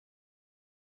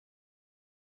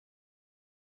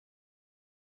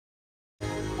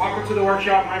Welcome to the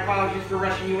workshop. My apologies for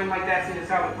rushing you in like that, since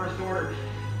it's how the first order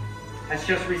has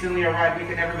just recently arrived. We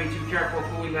can never be too careful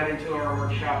who we let into our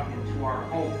workshop, into our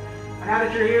home. But now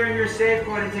that you're here and you're safe,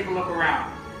 go ahead and take a look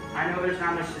around. I know there's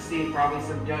not much to see, probably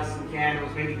some dust, some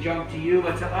candles, maybe junk to you,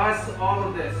 but to us, all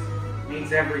of this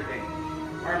means everything.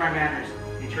 Where are my manners?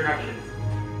 Introductions.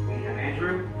 We have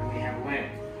Andrew and we have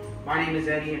Lynn. My name is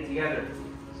Eddie, and together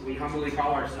we humbly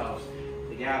call ourselves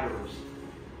the Gatherers.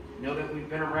 Know that we've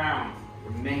been around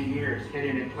for many years,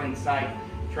 hidden in plain sight,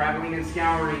 traveling and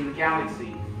scouring the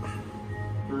galaxy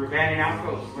through abandoned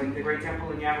outposts like the Great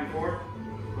Temple in Yavin 4,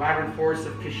 labyrinth forests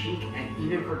of Kashyyyk, and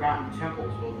even forgotten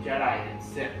temples, both Jedi and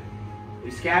Sith.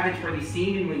 We scavenge for these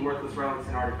seemingly worthless relics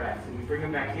and artifacts, and we bring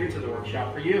them back here to the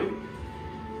workshop for you.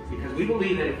 Because we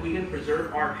believe that if we can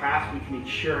preserve our past, we can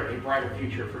ensure a brighter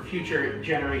future for future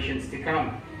generations to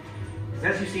come.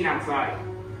 Because as you've seen outside,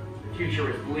 the future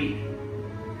is bleak.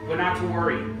 But not to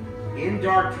worry. In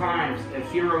dark times, a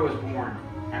hero is born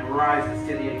and rises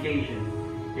to the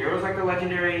occasion. Heroes like the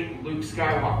legendary Luke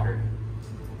Skywalker.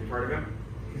 You've heard of him?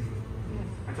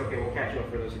 That's okay, we'll catch you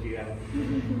up for those of you who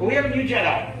haven't. But we have a new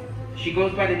Jedi. She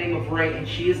goes by the name of Rey, and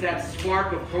she is that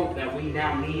spark of hope that we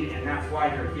now need, and that's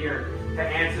why you're here, to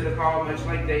answer the call much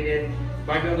like they did,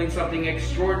 by building something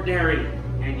extraordinary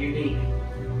and unique.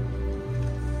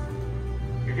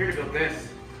 You're here to build this.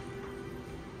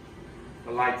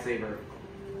 The lightsaber.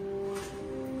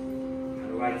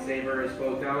 The lightsaber is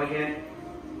both elegant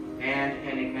and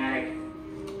enigmatic.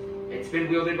 It's been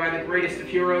wielded by the greatest of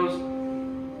heroes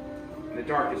and the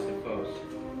darkest of foes.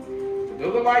 But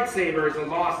though the lightsaber is a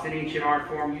lost and ancient art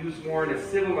form used more in a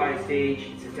civilized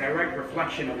age, it's a direct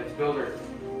reflection of its builder,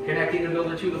 connecting the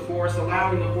builder to the Force,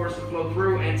 allowing the Force to flow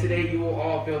through, and today you will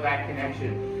all feel that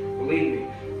connection. Believe me.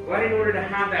 But in order to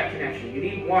have that connection, you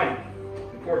need one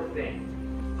important thing.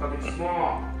 Something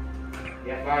small,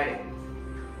 yet vital.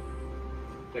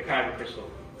 The kyber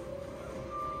crystal.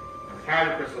 The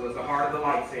kyber crystal is the heart of the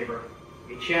lightsaber.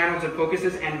 It channels and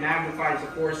focuses and magnifies the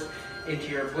Force into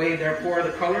your blade. Therefore,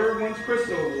 the color of one's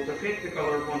crystal will depict the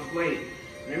color of one's blade.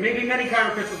 And there may be many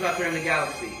kyber crystals out there in the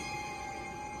galaxy.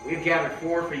 We've gathered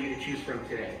 4 for you to choose from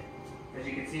today. As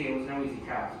you can see, it was no easy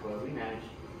task, but we managed.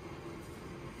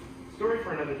 Story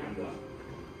for another time, though.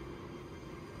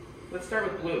 Let's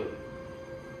start with blue.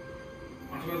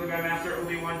 Once wielded by Master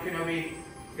Obi-Wan Kenobi,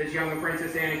 his young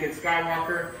apprentice Anakin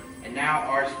Skywalker, and now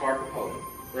our spark of hope,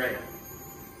 Rey.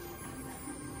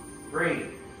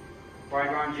 Green,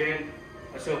 Qui-Gon Jinn,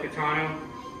 Ahsoka Tano,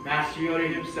 Master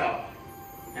Yoda himself,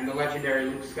 and the legendary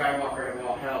Luke Skywalker have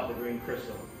all held the green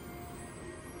crystal.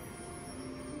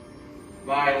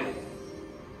 Violet,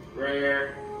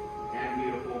 rare and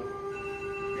beautiful.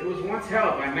 It was once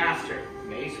held by Master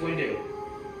Mace Windu.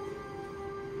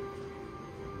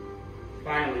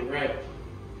 Finally, red.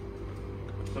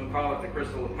 Some call it the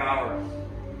Crystal of Power.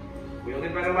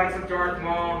 Wielded by the likes of Darth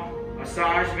Maul,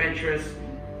 Asajj Ventress,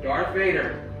 Darth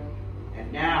Vader,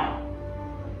 and now,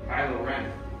 Kylo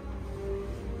Ren.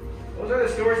 Those are the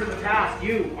stories of the past.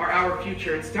 You are our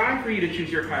future. It's time for you to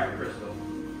choose your kyber crystal.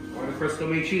 Or the crystal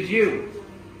may choose you.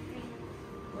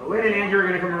 Lynn and Andrew are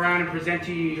going to come around and present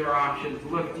to you your options.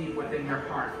 Look deep within your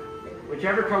heart.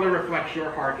 Whichever color reflects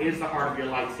your heart is the heart of your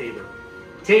lightsaber.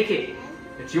 Take it.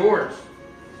 It's yours.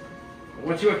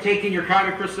 Once you have taken your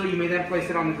kyber crystal, you may then place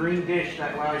it on the green dish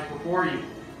that lies before you.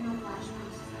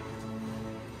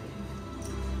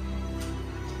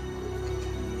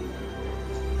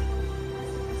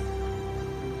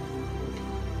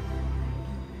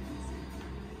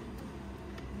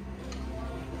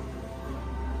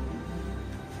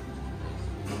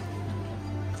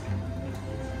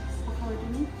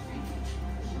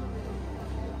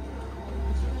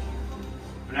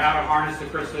 Now to harness the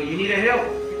crystal, you need a hilt.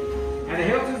 And the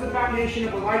hilt is the foundation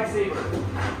of a lightsaber.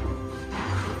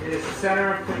 It is the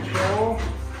center of control.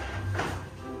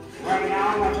 Right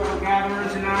now, my fellow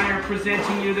gatherers and I are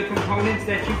presenting you the components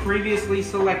that you previously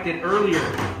selected earlier.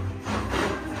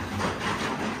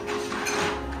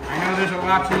 I know there's a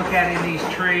lot to look at in these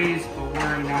trays, but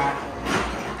worry not.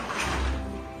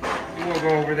 We'll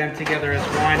go over them together as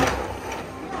one.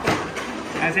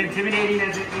 As intimidating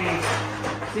as it may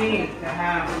seem to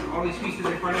have all these pieces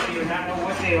in front of you and not know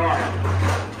what they are,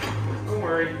 don't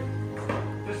worry.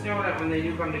 Just know that when they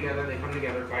do come together, they come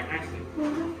together quite nicely.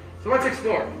 So let's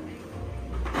explore.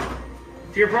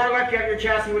 To your far left, you have your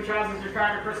chassis, which houses your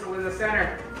kyber crystal in the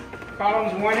center.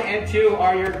 Columns 1 and 2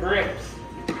 are your grips.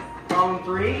 Column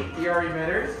 3, your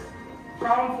emitters.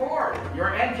 Column 4,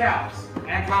 your end caps.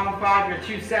 And column 5, your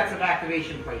 2 sets of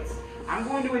activation plates. I'm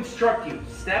going to instruct you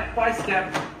step by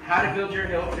step how to build your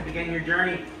hilt to begin your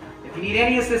journey. If you need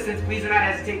any assistance, please do not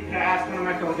hesitate to ask one of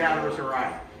my fellow gatherers to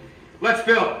arrive. Let's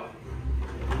build.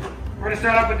 We're going to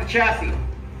start off with the chassis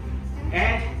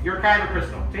and your kyber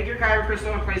crystal. Take your kyber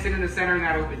crystal and place it in the center in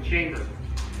that open chamber.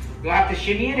 You'll have to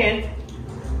shimmy it in.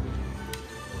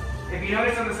 If you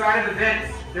notice on the side of the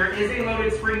vents, there is a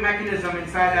loaded spring mechanism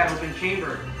inside that open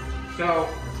chamber. So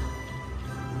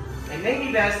it may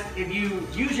be best if you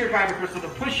use your kyber crystal to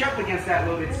push up against that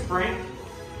loaded spring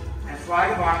and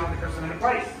slide the bottom of the crystal into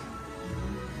place.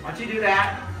 Once you do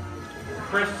that, the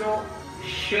crystal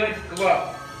should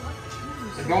glow.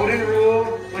 The golden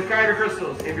rule with kyber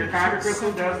crystals: if your kyber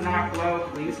crystal does not glow,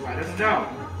 please let us know.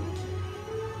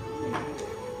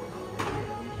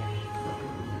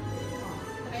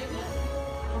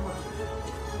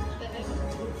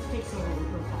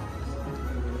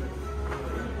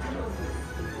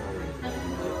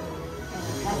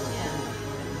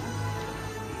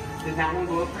 Did that one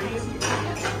glow for you?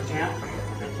 Yeah?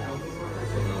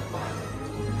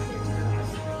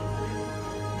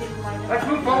 Let's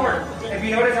move forward. If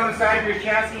you notice on the side of your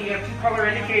chassis, you have two color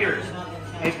indicators,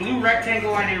 a blue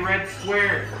rectangle and a red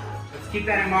square. Let's keep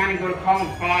that in mind and go to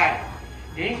column 5.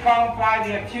 In column 5,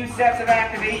 you have two sets of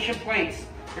activation plates.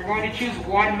 You're going to choose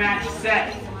one match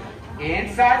set.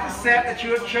 Inside the set that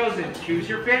you have chosen, choose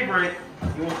your favorite,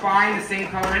 you will find the same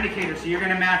color indicator, so you're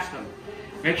going to match them.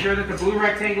 Make sure that the blue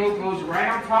rectangle goes right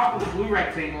on top of the blue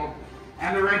rectangle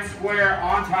and the red square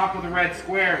on top of the red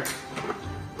square.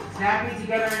 Snapping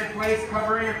together in place,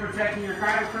 covering and protecting your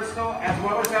kyber crystal, as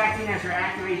well as acting as your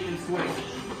activation switch.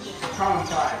 Column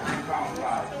 5, column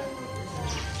 5.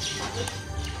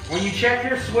 When you check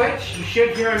your switch, you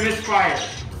should hear a misfire.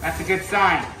 That's a good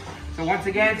sign. So once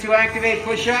again, to activate,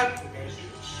 push up.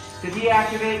 To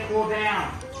deactivate, pull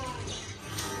down.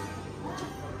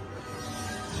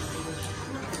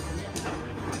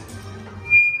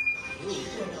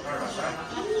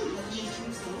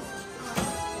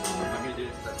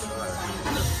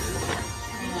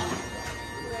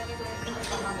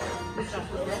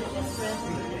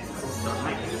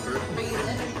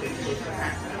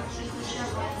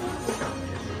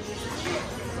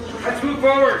 Let's move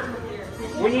forward.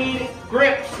 We need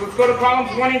grips. Let's go to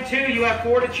columns 1 and 2. You have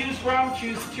 4 to choose from.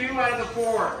 Choose 2 out of the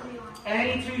 4.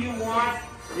 Any 2 you want,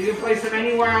 you can place them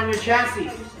anywhere on your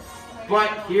chassis. But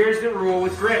here's the rule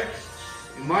with grips.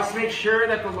 You must make sure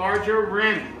that the larger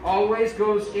rim always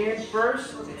goes in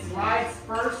first. It slides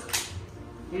first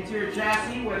into your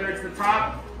chassis, whether it's the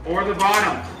top or the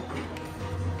bottom.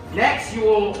 Next, you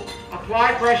will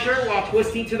apply pressure while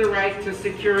twisting to the right to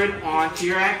secure it onto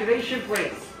your activation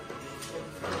plates.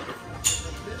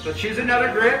 So choose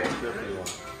another grip.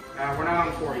 We're not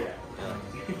on 4 yet.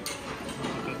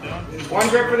 One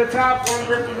grip for the top, one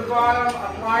grip for the bottom.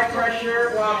 Apply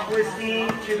pressure while twisting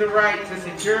to the right to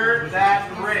secure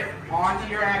that grip onto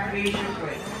your activation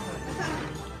plate.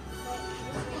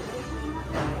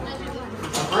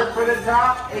 A grip for the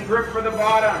top, a grip for the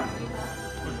bottom.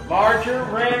 Larger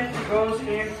rim goes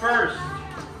in first.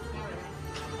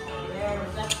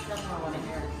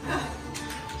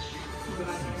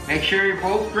 Make sure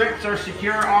both grips are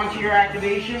secure onto your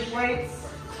activation plates.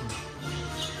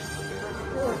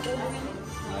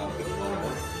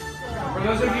 For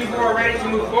those of you who are ready to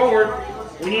move forward,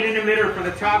 we need an emitter for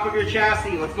the top of your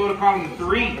chassis. Let's go to column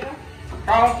 3.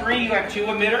 Column 3, you have 2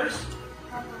 emitters.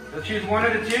 So choose one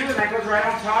of the 2, and that goes right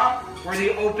on top where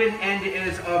the open end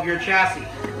is of your chassis.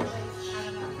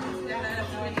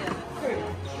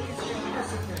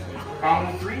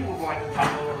 Column 3 will go at the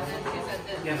top.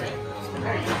 Yes, sir.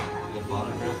 There you go.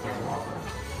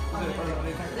 If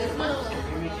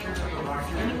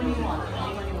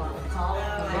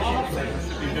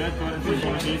you're good, go ahead and choose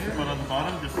one of these to put on the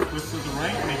bottom. Just twist to the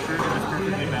right, make sure it is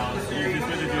perfectly balanced. So you're just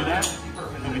going to do that,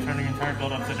 and then be turning your entire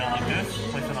build upside down like this,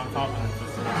 place it on top, and then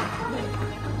twist it around.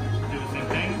 Do the same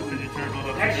thing, turn your entire build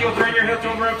upside down. Next, you'll turn your hilt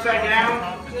over upside down.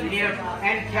 You need an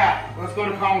end cap. Let's go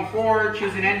to column 4,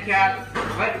 choose an end cap.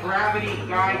 Let gravity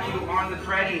guide you on the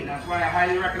threading. That's why I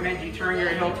highly recommend you turn your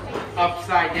hilt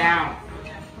upside down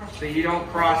so you don't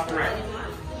cross thread.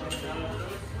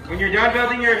 When you're done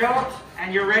building your hilt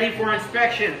and you're ready for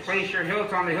inspection, place your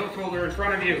hilt on the hilt holder in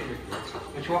front of you,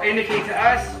 which will indicate to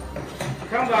us to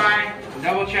come by and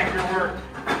double check your work.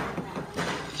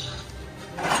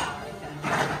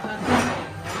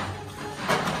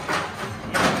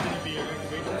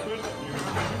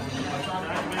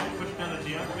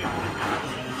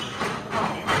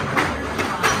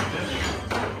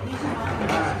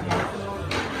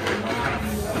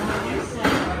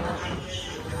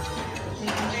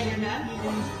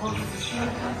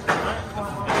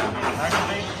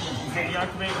 Only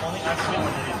activate when it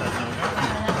does, okay?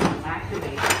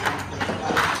 Activate.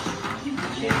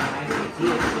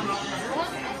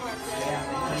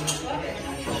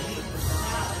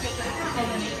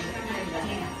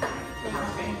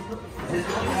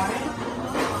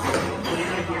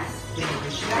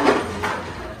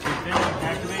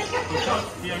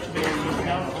 deactivate your boost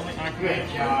down, only activate.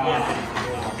 Good job.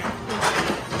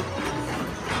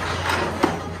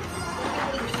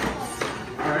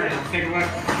 Alright, let's take a look.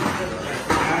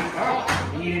 Oh,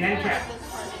 we need an end cap.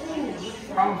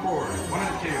 Column forward, 1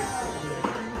 and 2.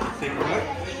 Let's take a look.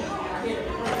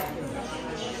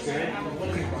 Good.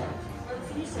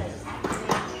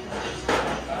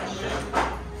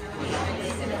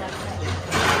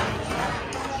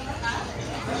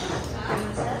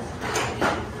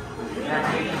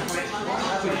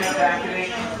 Push up to activate.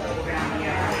 Go down to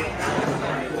deactivate.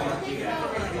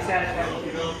 Be satisfied with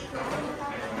your build.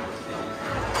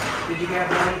 Did you get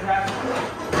the running trap?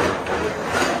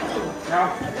 No?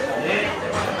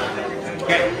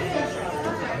 Okay.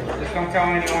 Just don't tell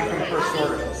anyone from the first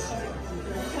order.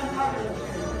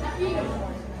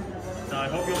 So I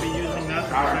hope you'll be using that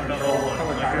for the control one.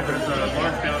 Because there's a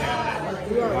large bounty on it.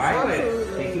 Violet.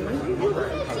 Thank you.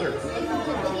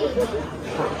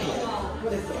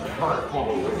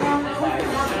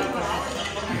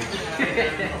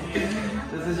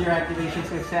 This is your activation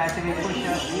switch. Activate, push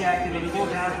up, deactivate, pull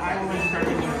down. I will instruct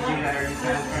you to do that. Are you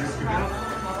satisfied with your build?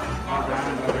 All down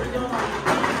and over.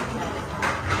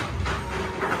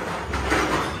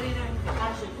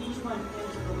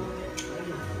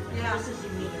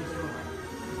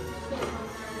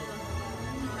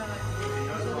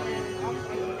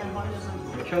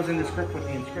 You've chosen the script with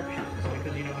the inscription. Is it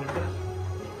because you know what it is?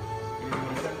 You know what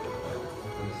it is?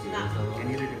 And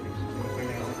neither do we.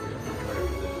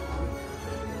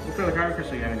 What color card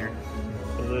crystal you have in here?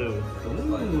 Blue.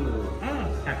 Blue. Ah,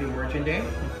 happy Merchant Day.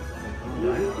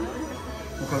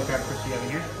 What color card crystal you have in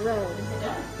here? Red.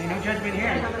 Hey, no judgment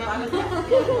here.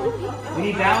 We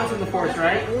need balance in the force,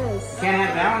 right? Yes. You can't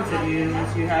have balance if you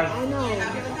unless you have. I know.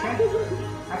 Okay.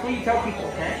 That's what you tell people,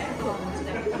 okay?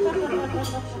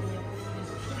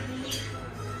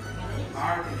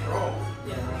 Our control.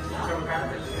 Control card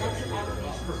crystal.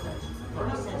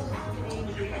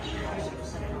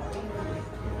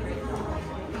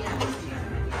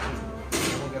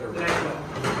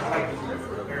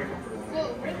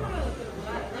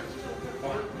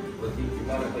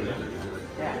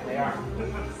 Yeah, they are.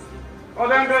 Well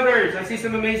done, brothers. I see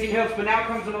some amazing hilts, but now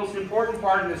comes the most important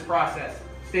part in this process,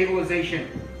 stabilization.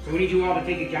 So we need you all to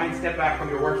take a giant step back from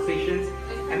your workstations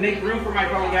and make room for my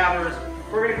fellow gatherers.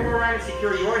 We're going to come around and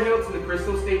secure your hilts in the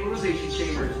crystal stabilization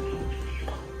chambers.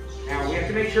 Now, we have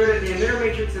to make sure that the emitter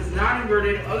matrix is not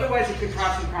inverted, otherwise it could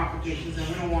cause some complications, and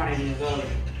we don't want any of those.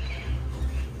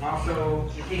 Also,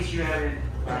 in case you haven't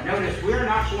noticed, we are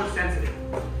not force sensitive,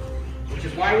 which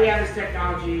is why we have this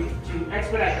technology to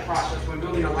expedite the process when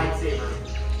building a lightsaber.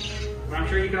 But I'm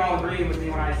sure you can all agree with me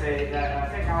when I say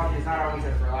that technology is not always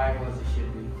as reliable as it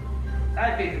should be. I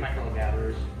have faith in my fellow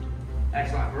gatherers.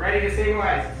 Excellent. We're ready to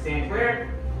stabilize. Stand clear.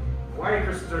 Wire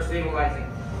crystals are stabilizing.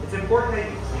 It's important that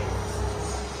you...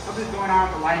 Something's going on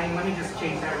with the lighting. Let me just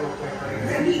change that real quick.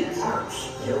 Many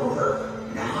parts over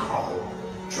now.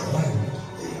 Join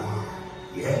they are.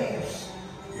 Yes.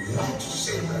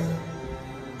 Lightsaber.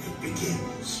 It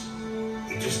begins.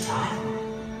 It is time.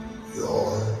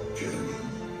 Your journey.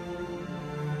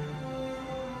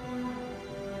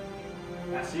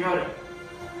 Master Yoda.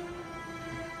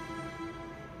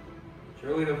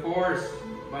 Surely the Force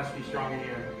must be strong in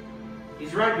here.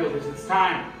 He's right, builders. It's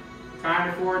time.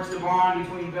 Time to forge the bond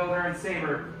between Builder and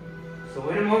Saber. So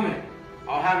in a moment,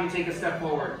 I'll have you take a step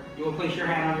forward. You will place your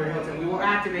hand on your hilt and we will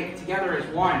activate together as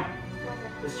one.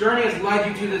 This journey has led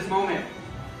you to this moment.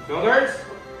 Builders,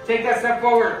 take that step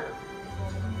forward.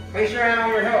 Place your hand on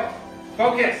your hilt.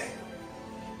 Focus.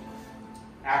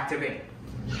 Activate.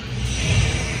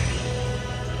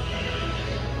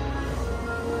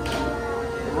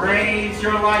 Raise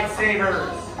your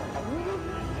lightsabers.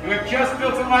 You have just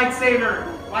built a lightsaber.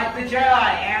 Like the Jedi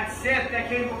and Sith that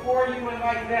came before you, and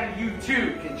like them, you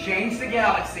too can change the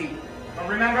galaxy. But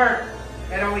remember,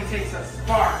 it only takes a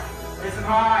spark. Raise them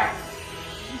high.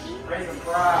 Raise them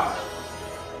proud.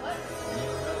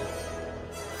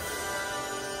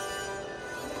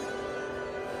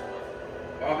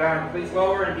 Well done. Please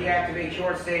lower and deactivate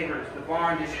your sabers. The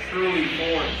bond is truly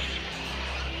forged.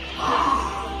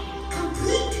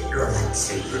 Complete your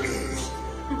lightsaber is.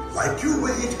 Like you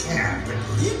way it can, but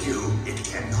lead you it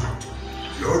cannot.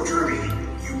 Your journey,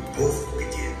 you both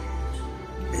begin.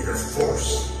 May the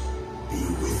Force be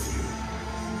with you.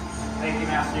 Thank you,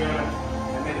 Master Yoda,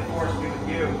 and may the Force be with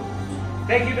you.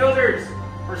 Thank you, builders,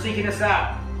 for seeking us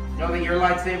out. Know that your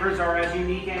lightsabers are as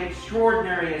unique and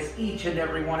extraordinary as each and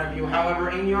every one of you. However,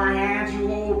 in your hands you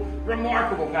hold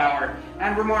remarkable power,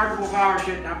 and remarkable power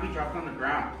should not be dropped on the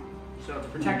ground. So to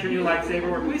protect your new lightsaber,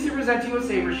 we're pleased to present you a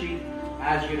saber sheath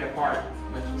as you depart.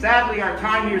 Sadly, our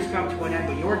time here has come to an end,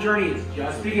 but your journey is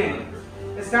just beginning.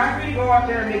 It's time for you to go out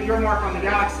there and make your mark on the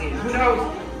galaxy. And who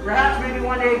knows, perhaps maybe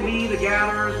one day we, the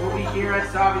gatherers, will be here at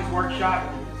Savi's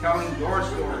workshop telling your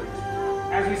stories.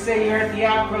 As we say here at the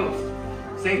outpost,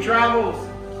 safe travels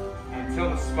until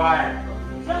the spire.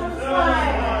 Just the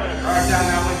spire. Alright, down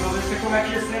now, let's go. Let's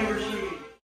collect your saber shield.